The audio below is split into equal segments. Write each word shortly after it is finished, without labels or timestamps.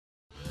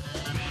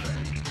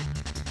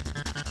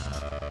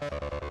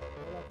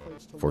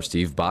For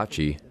Steve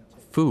Bocci,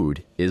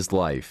 food is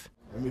life.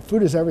 I mean,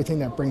 food is everything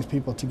that brings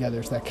people together.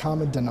 It's that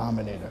common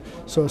denominator.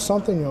 So it's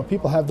something, you know,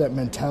 people have that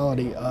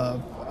mentality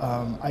of,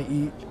 I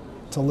eat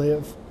to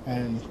live,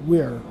 and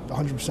we're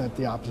 100%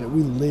 the opposite.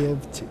 We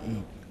live to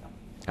eat.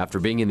 After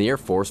being in the Air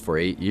Force for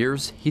 8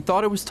 years, he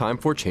thought it was time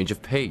for a change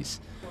of pace.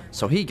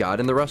 So he got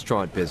in the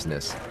restaurant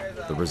business.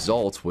 The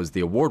result was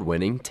the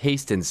award-winning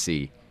Taste and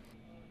See.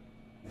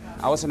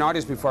 I was an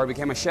artist before I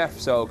became a chef,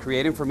 so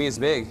creating for me is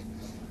big.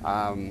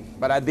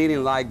 But I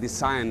didn't like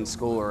design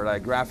school or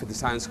like graphic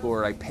design school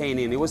or like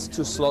painting. It was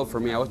too slow for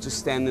me. I was just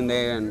standing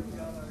there and,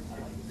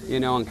 you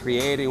know, and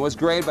creating. It was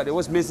great, but it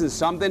was missing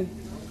something.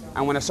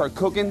 And when I started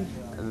cooking,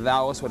 that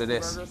was what it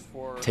is.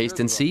 Taste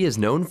and See is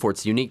known for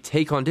its unique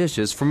take on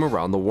dishes from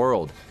around the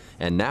world.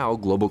 And now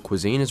global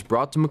cuisine is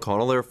brought to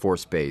McConnell Air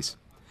Force Base.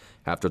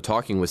 After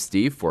talking with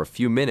Steve for a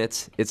few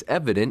minutes, it's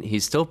evident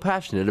he's still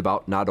passionate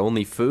about not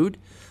only food,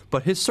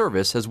 but his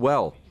service as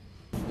well.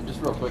 And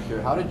just real quick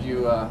here, how did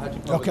you come up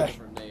with a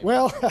different name?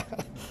 Well,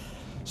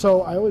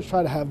 so I always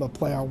try to have a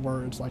play on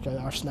words, like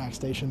our snack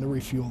station, the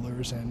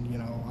refuelers, and, you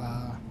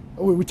know,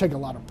 we take a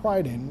lot of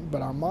pride in,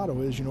 but our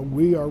motto is, you know,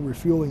 we are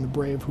refueling the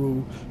brave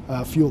who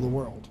fuel the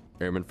world.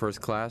 Airman First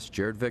Class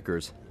Jared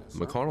Vickers,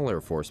 McConnell Air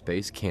Force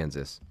Base,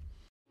 Kansas.